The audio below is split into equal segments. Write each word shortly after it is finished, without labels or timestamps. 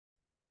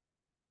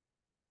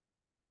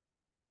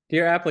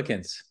Dear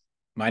applicants,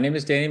 my name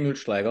is Danny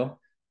Muehlschlegel.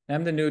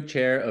 I'm the new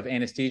chair of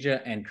anesthesia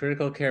and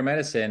critical care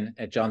medicine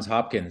at Johns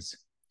Hopkins.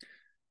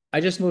 I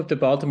just moved to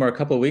Baltimore a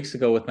couple of weeks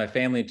ago with my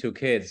family and two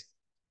kids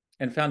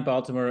and found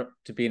Baltimore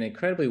to be an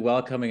incredibly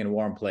welcoming and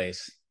warm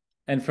place.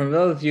 And for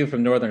those of you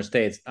from northern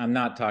states, I'm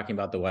not talking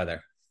about the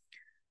weather.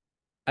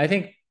 I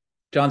think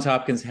Johns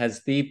Hopkins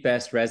has the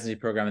best residency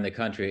program in the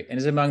country and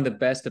is among the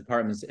best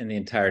departments in the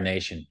entire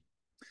nation.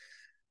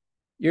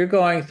 You're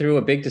going through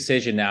a big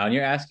decision now and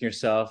you're asking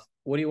yourself,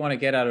 what do you want to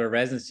get out of a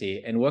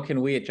residency and what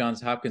can we at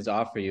Johns Hopkins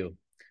offer you?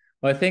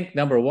 Well, I think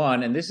number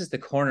one, and this is the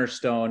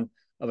cornerstone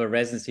of a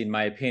residency, in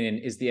my opinion,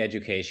 is the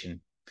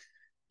education.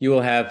 You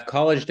will have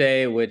college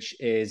day, which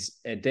is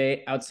a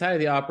day outside of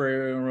the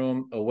operating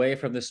room, away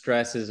from the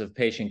stresses of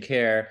patient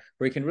care,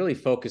 where you can really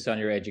focus on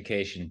your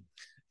education.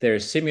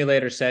 There's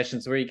simulator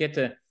sessions where you get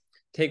to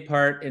take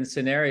part in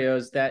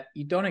scenarios that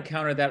you don't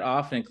encounter that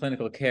often in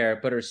clinical care,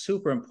 but are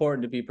super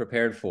important to be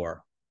prepared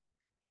for.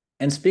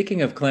 And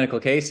speaking of clinical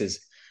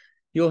cases,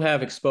 you'll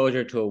have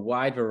exposure to a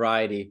wide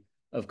variety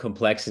of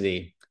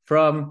complexity,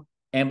 from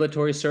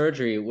ambulatory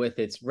surgery with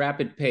its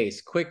rapid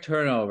pace, quick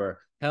turnover,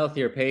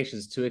 healthier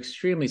patients, to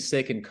extremely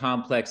sick and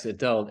complex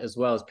adult as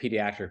well as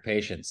pediatric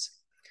patients.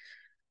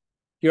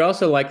 You're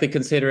also likely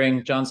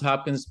considering Johns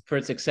Hopkins for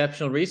its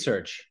exceptional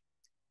research.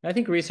 I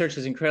think research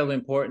is incredibly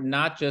important,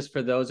 not just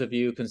for those of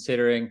you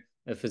considering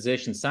a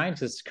physician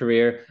scientist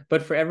career,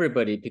 but for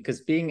everybody, because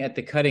being at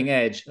the cutting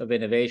edge of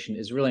innovation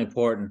is really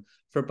important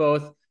for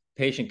both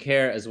patient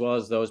care as well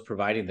as those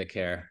providing the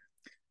care.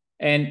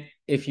 And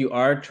if you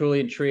are truly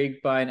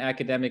intrigued by an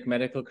academic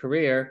medical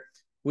career,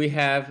 we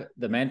have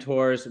the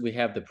mentors, we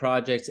have the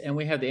projects, and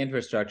we have the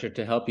infrastructure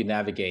to help you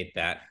navigate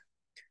that.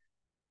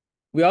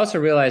 We also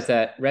realize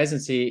that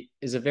residency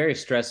is a very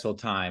stressful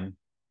time,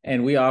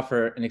 and we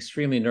offer an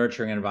extremely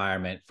nurturing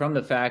environment from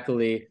the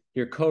faculty,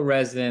 your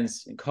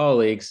co-residents and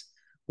colleagues.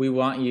 We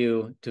want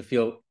you to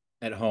feel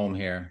at home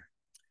here.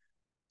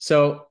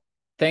 So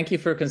thank you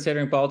for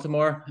considering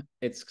Baltimore.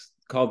 It's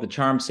called the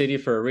Charm City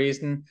for a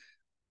reason.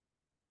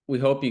 We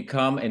hope you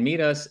come and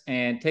meet us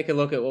and take a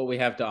look at what we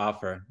have to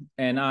offer.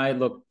 And I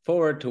look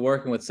forward to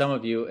working with some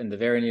of you in the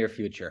very near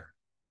future.